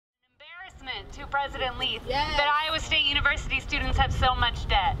argument to President Leith that Iowa State University students have so much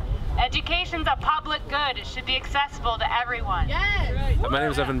debt. Education's a public good. It should be accessible to everyone. Yes. My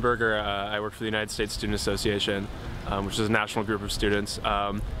name is Evan Berger. I work for the United States Student Association, which is a national group of students.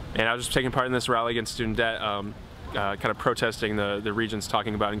 And I was just taking part in this rally against student debt, kind of protesting the regents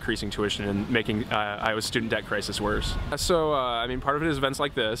talking about increasing tuition and making Iowa's student debt crisis worse. So, I mean, part of it is events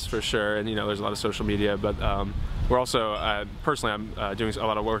like this, for sure, and, you know, there's a lot of social media, but we're also, personally, I'm doing a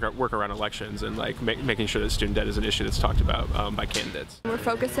lot of work around elections and, like, making sure that student debt is an issue that's talked about by candidates. We're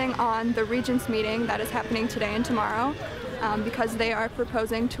focusing on the Regents meeting that is happening today and tomorrow because they are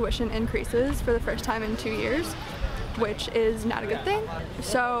proposing tuition increases for the first time in 2 years, which is not a good thing.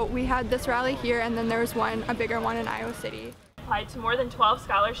 So we had this rally here, and then there was a bigger one in Iowa City. Applied to more than 12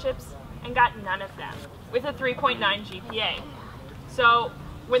 scholarships and got none of them with a 3.9 GPA. So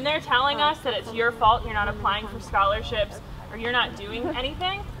when they're telling us that it's your fault you're not applying for scholarships or you're not doing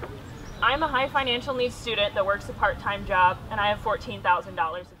anything, I'm a high financial needs student that works a part-time job, and I have $14,000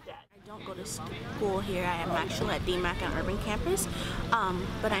 of debt. I don't go to school here. I am actually at DMAC on Urban Campus,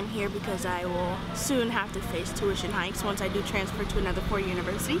 but I'm here because I will soon have to face tuition hikes once I do transfer to another four-year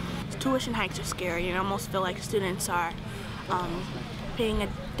university. Tuition hikes are scary, and I almost feel like students are paying a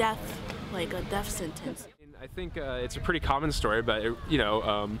death sentence. I think it's a pretty common story, but you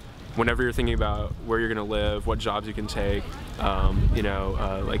know, whenever you're thinking about where you're going to live, what jobs you can take, you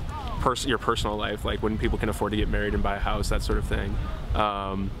know, like your personal life, like when people can afford to get married and buy a house, that sort of thing.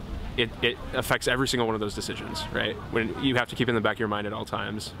 It affects every single one of those decisions, right? When you have to keep in the back of your mind at all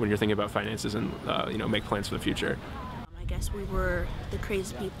times when you're thinking about finances and you know, make plans for the future. I guess we were the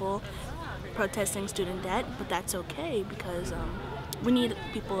crazy people protesting student debt, but that's okay because we need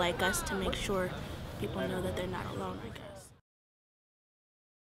people like us to make sure people know that they're not alone, I guess.